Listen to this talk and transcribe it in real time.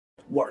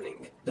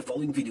Warning, the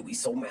following video is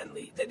so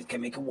manly that it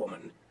can make a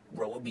woman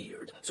grow a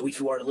beard. So if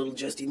you are a little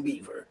Justin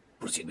Bieber,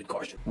 proceed with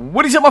caution.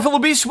 What is up, my fellow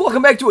beasts?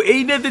 Welcome back to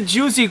another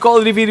juicy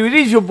quality video. It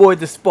is your boy,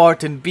 the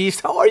Spartan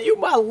Beast. How are you,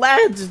 my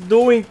lads,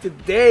 doing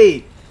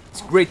today?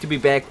 It's great to be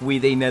back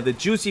with another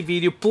juicy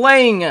video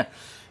playing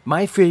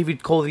my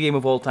favorite Call of Duty game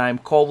of all time,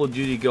 Call of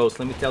Duty Ghosts.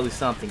 Let me tell you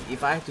something.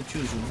 If I had to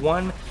choose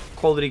one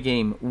Call of Duty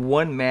game,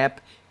 one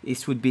map,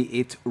 this would be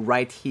it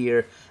right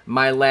here,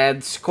 my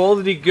lads. Call of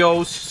Duty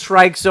Ghosts,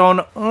 Strike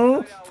Zone.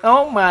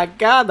 Oh my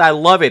god, I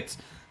love it.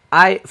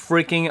 I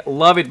freaking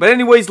love it. But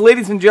anyways,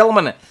 ladies and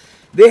gentlemen,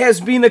 there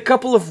has been a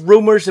couple of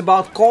rumors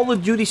about Call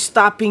of Duty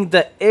stopping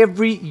the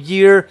every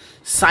year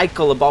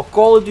cycle, about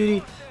Call of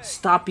Duty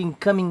stopping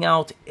coming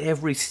out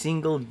every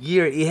single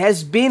year. It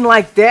has been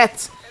like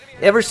that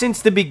ever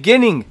since the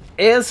beginning.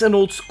 As an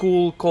old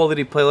school Call of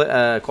Duty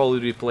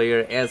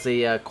player, as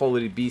a Call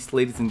of Duty beast,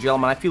 ladies and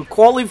gentlemen, I feel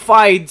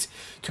qualified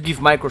to give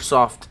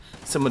Microsoft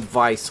some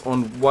advice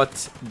on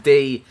what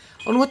they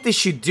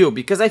should do,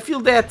 because I feel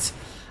that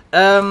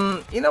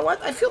you know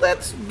what? I feel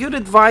that good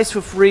advice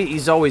for free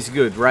is always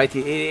good, right?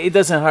 It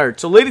doesn't hurt.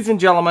 So, ladies and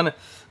gentlemen,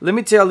 let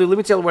me tell you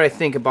what I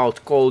think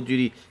about Call of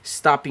Duty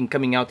stopping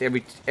coming out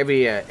every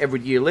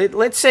year.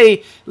 Let's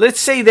say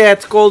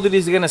that Call of Duty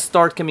is gonna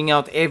start coming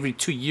out every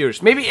 2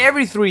 years, maybe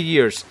every 3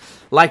 years,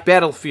 like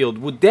Battlefield.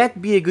 Would that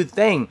be a good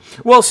thing?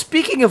 Well,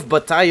 speaking of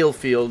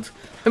Battlefield,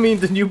 I mean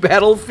the new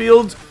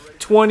Battlefield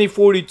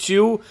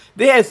 2042.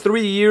 They had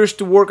 3 years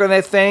to work on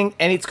that thing,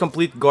 and it's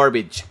complete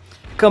garbage.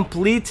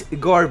 Complete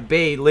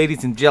garbage,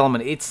 ladies and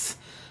gentlemen. It's,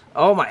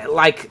 oh my,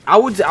 like I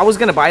was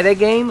gonna buy that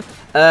game,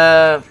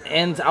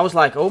 and I was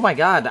like, oh my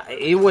god,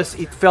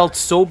 it felt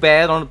so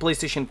bad on the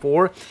PlayStation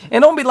 4.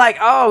 And don't be like,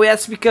 oh,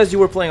 that's because you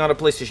were playing on a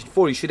PlayStation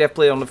 4, you should have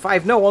played on the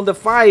 5. No, on the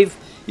 5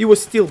 it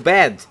was still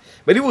bad,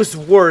 but it was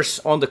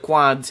worse on the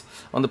quad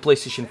on the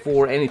PlayStation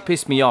 4, and it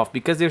pissed me off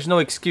because there's no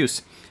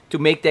excuse to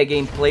make that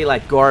game play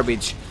like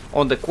garbage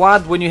on the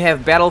quad when you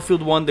have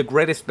Battlefield 1, the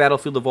greatest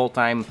Battlefield of all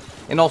time,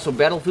 and also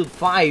Battlefield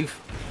 5,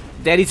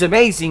 that is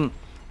amazing,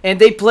 and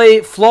they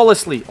play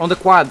flawlessly on the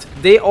quad.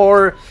 They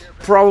are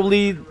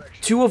probably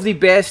two of the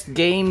best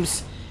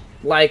games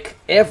like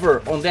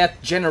ever on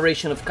that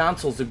generation of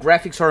consoles. The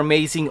graphics are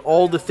amazing,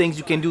 all the things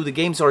you can do, the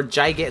games are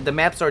gigantic, the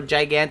maps are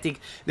gigantic,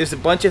 there's a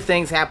bunch of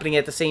things happening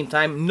at the same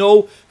time,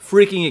 no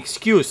freaking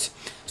excuse.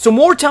 So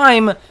more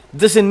time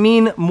doesn't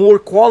mean more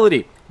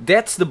quality.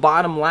 That's the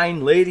bottom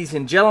line, ladies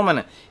and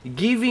gentlemen.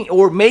 Making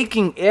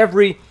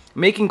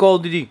Call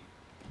of Duty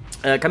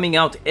coming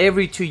out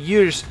every 2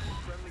 years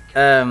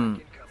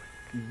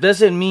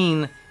doesn't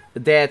mean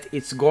that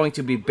it's going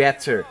to be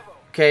better,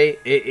 okay?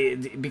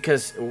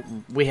 Because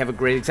we have a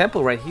great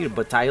example right here,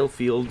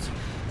 Battlefield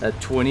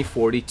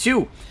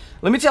 2042.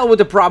 Let me tell you what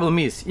the problem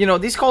is. You know,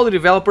 these Call of Duty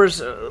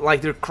developers,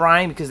 like, they're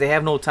crying because they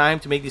have no time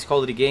to make these Call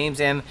of Duty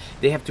games, and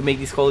they have to make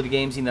these Call of Duty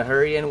games in a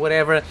hurry and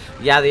whatever,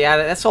 yada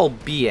yada. That's all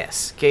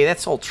BS, okay?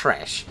 That's all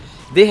trash.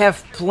 They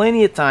have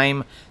plenty of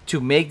time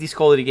to make these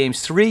Call of Duty games.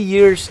 3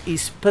 years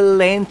is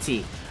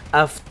plenty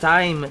of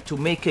time to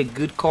make a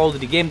good Call of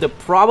Duty game. The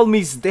problem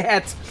is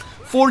that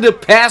for the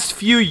past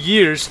few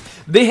years,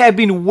 they have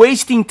been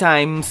wasting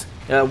time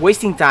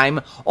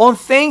on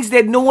things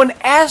that no one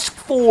asked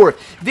for.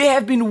 They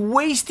have been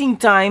wasting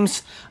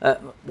times.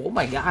 Oh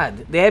my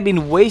god, they have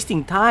been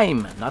wasting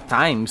time, not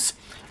times,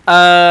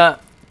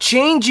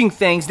 changing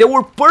things that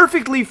were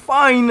perfectly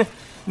fine.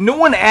 No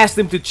one asked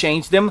them to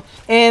change them,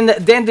 and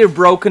then they're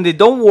broken, they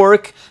don't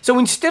work. So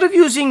instead of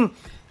using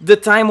the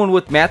time on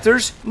what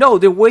matters, no,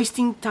 they're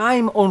wasting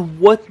time on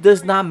what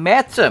does not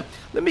matter.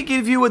 Let me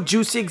give you a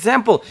juicy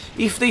example.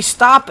 If they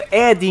stop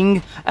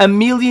adding a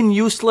million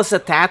useless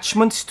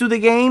attachments to the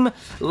game,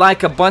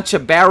 like a bunch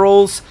of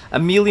barrels, a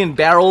million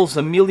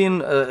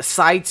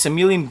sights, a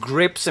million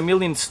grips, a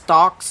million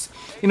stocks,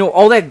 you know,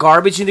 all that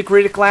garbage in the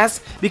creator class,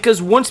 because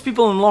once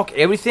people unlock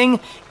everything,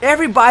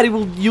 everybody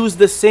will use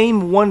the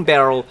same one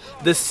barrel,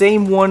 the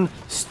same one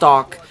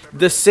stock,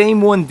 the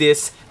same one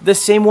this, the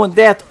same one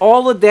that.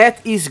 All of that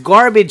is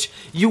garbage.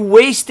 You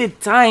wasted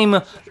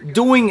time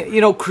doing,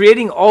 you know,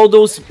 creating all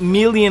those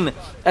million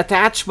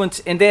attachments,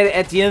 and then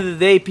at the end of the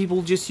day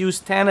people just use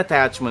 10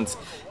 attachments.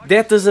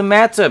 That doesn't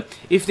matter.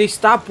 If they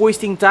stop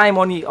wasting time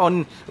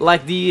on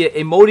like the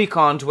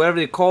emoticons, whatever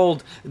they're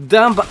called,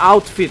 dumb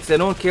outfits they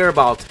don't care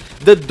about,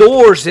 the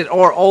doors that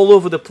are all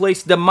over the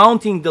place, the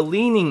mounting, the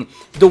leaning,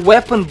 the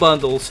weapon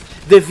bundles,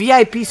 the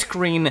VIP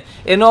screen,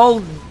 and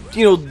all,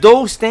 you know,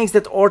 those things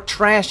that are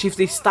trash. If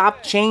they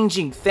stop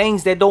changing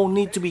things that don't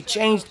need to be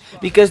changed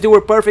because they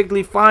were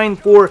perfectly fine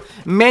for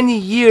many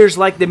years,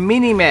 like the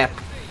minimap,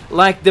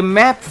 like the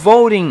map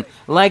voting,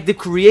 like the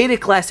creator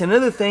class and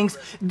other things,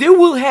 they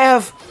will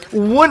have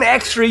 1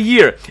 extra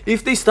year.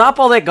 If they stop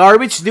all that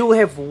garbage, they will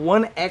have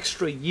 1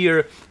 extra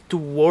year to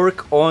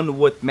work on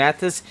what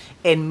matters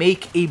and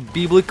make a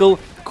biblical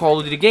Call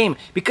of Duty game.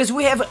 Because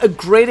we have a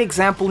great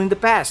example in the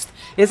past.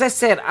 As I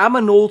said, I'm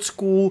an old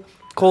school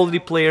Call of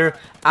Duty player.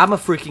 I'm a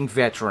freaking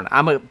veteran.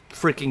 I'm a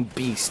freaking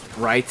beast,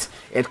 right,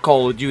 at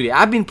Call of Duty.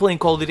 I've been playing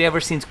Call of Duty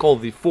ever since Call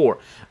of Duty 4.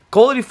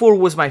 Call of Duty 4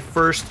 was my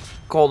first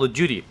Call of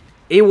Duty.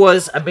 It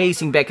was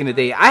amazing back in the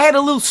day. I had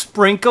a little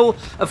sprinkle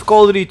of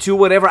Call of Duty 2,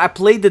 whatever. I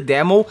played the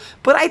demo,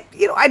 but I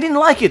didn't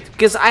like it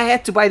because I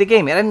had to buy the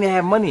game. I didn't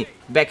have money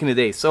back in the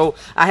day. So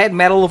I had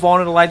Medal of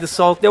Honor, Light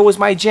Assault. That was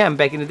my jam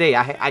back in the day.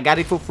 I got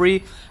it for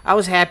free. I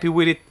was happy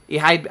with it.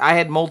 I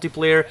had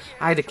multiplayer.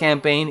 I had a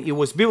campaign. It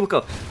was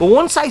biblical. But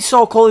once I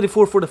saw Call of Duty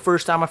 4 for the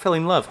first time, I fell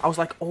in love. I was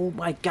like, oh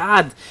my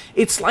god,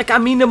 it's like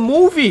I'm in a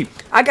movie.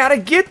 I gotta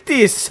get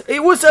this.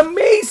 It was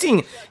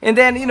amazing. And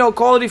then, you know,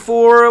 Call of Duty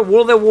 4,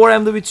 World at War,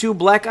 MW2,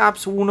 Black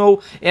Ops 1,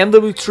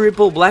 MW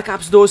Triple, Black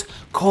Ops 2,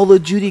 Call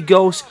of Duty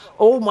Ghosts.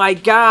 Oh my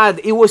god,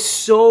 it was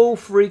so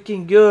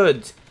freaking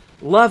good.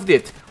 Loved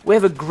it. We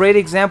have a great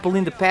example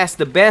in the past.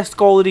 The best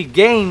Call of Duty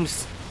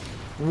games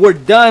were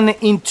done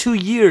in 2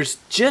 years.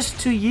 Just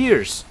 2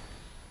 years.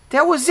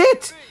 That was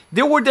it.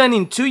 They were done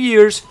in 2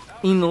 years,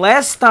 in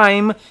less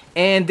time,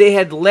 and they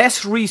had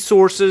less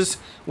resources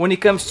when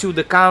it comes to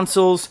the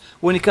consoles,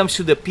 when it comes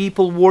to the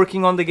people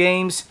working on the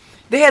games.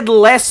 They had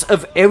less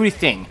of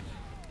everything,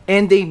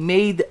 and they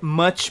made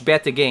much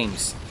better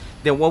games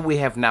than what we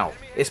have now.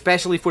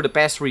 Especially for the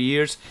past 3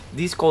 years,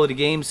 these Call of Duty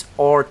games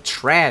are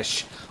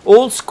trash.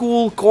 Old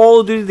school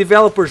Call of Duty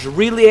developers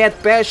really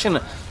had passion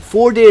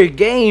for their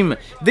game.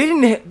 They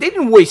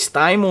didn't waste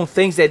time on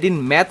things that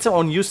didn't matter,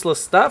 on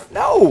useless stuff.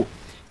 No,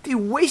 they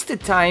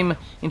wasted time.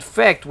 In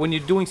fact, when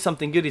you're doing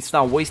something good, it's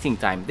not wasting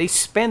time. They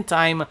spent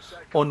time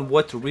on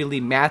what really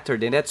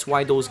mattered, and that's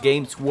why those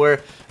games were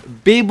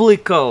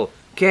biblical.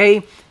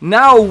 Okay,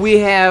 now we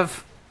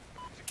have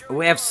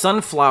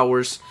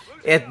sunflowers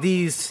at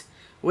these.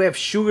 We have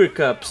sugar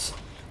cups,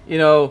 you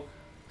know,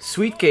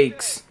 sweet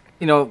cakes,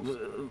 you know,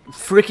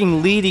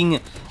 freaking leading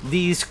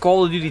these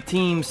Call of Duty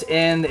teams,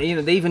 and you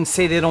know they even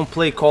say they don't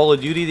play Call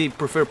of Duty, they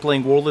prefer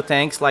playing World of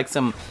Tanks, like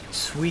some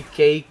sweet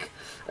cake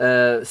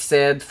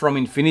said from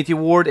Infinity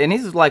Ward, and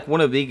he's like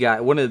one of the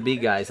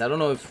big guys. I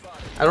don't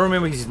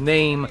remember his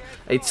name.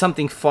 It's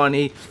something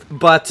funny,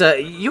 but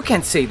you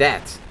can't say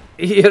that.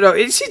 You know,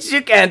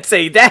 you can't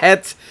say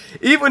that.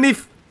 Even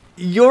if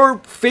your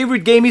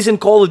favorite game isn't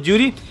Call of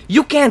Duty,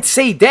 you can't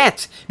say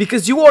that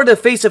because you are the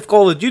face of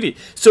Call of Duty.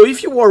 So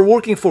if you are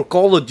working for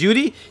Call of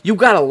Duty, you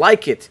gotta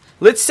like it.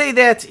 Let's say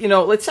that, you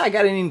know, let's say I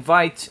got an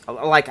invite,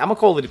 like I'm a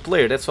Call of Duty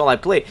player, that's all I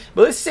play.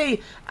 But let's say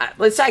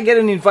I get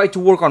an invite to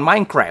work on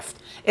Minecraft.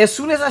 As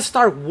soon as I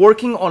start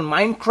working on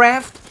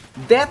Minecraft,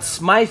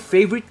 that's my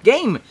favorite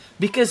game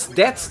because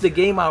that's the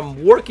game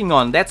I'm working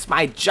on. That's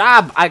my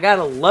job. I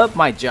gotta love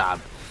my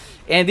job.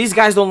 And these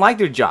guys don't like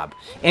their job.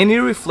 And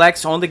it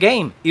reflects on the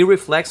game. It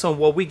reflects on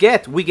what we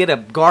get. We get a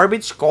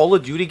garbage Call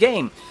of Duty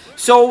game.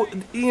 So,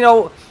 you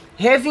know,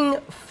 having,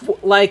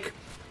 like,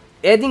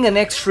 adding an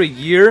extra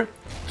year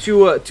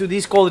to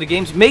these Call of Duty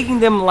games,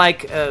 making them,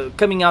 like,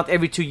 coming out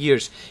every 2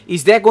 years,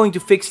 is that going to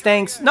fix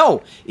things?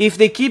 No. If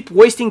they keep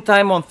wasting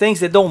time on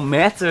things that don't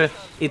matter,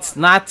 it's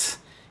not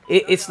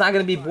going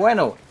to be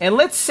bueno. And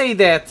let's say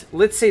that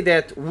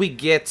we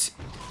get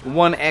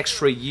 1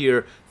 extra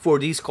year for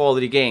these Call of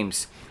Duty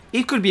games.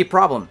 It could be a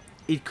problem.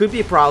 It could be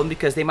a problem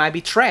because they might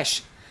be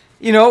trash.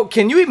 You know,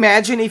 can you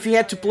imagine if you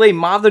had to play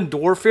Modern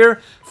Warfare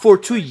for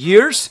 2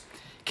 years?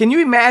 Can you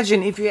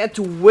imagine if you had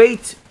to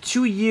wait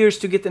 2 years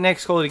to get the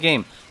next Call of Duty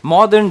game?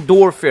 Modern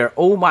Warfare,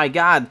 oh my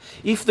god.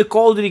 If the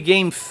Call of Duty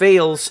game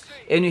fails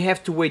and you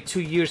have to wait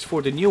 2 years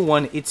for the new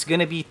one, it's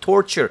gonna be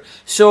torture.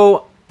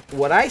 So,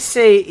 what I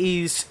say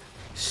is,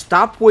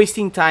 stop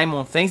wasting time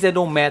on things that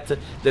don't matter.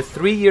 The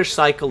 3-year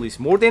cycle is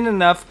more than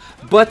enough,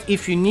 but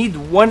if you need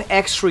 1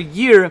 extra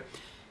year,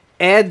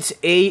 add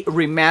a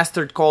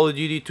remastered Call of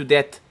Duty to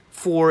that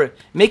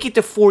make it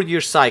a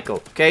 4-year cycle,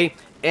 okay?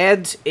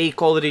 Add a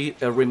Call of Duty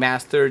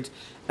remastered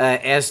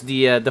as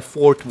the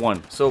 4th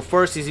one. So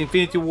first is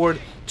Infinity Ward,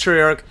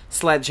 Treyarch,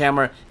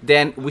 Sledgehammer,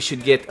 then we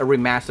should get a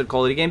remastered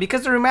Call of Duty game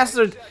because the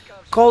remastered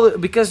Call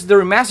of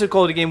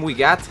Duty game we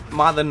got,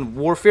 Modern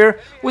Warfare,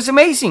 was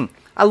amazing.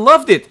 I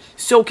loved it.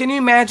 So can you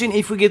imagine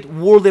if we get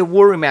World at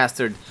War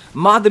remastered,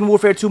 Modern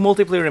Warfare 2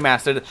 multiplayer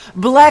remastered,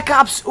 Black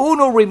Ops 1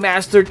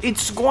 remastered?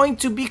 It's going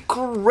to be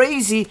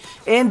crazy,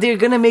 and they're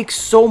gonna make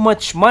so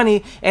much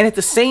money, and at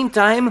the same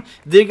time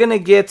they're gonna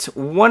get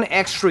 1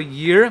 extra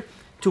year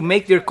to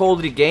make their Call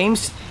of Duty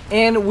games,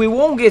 and we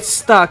won't get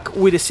stuck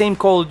with the same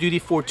Call of Duty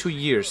for 2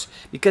 years,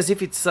 because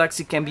if it sucks,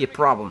 it can be a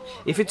problem.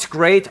 If it's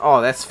great,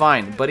 oh, that's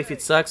fine, but if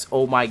it sucks,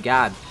 oh my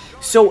god.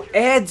 So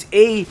add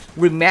a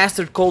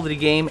remastered Call of Duty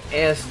game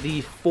as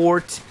the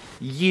 4th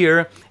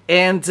year,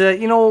 and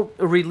you know,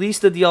 release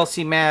the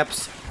DLC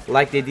maps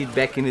like they did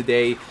back in the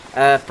day,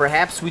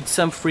 perhaps with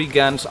some free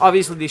guns.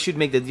 Obviously they should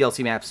make the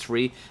DLC maps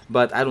free,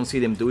 but I don't see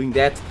them doing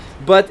that.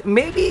 But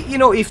maybe, you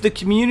know, if the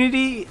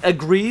community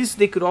agrees,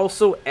 they could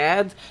also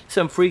add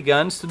some free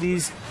guns to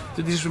these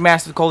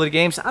remastered Call of Duty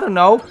games. I don't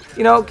know,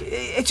 you know,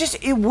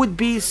 it would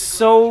be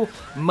so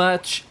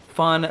much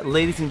fun,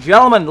 ladies and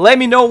gentlemen. Let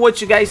me know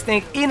what you guys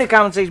think in the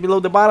comment section below.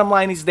 The bottom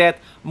line is that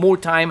more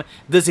time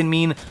doesn't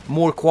mean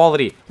more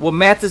quality. What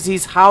matters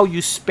is how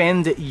you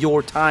spend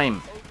your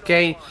time,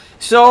 okay?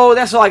 So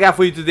that's all I got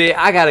for you today.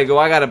 I gotta go,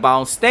 I gotta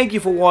bounce. Thank you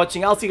for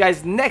watching. I'll see you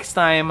guys next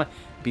time.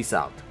 Peace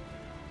out.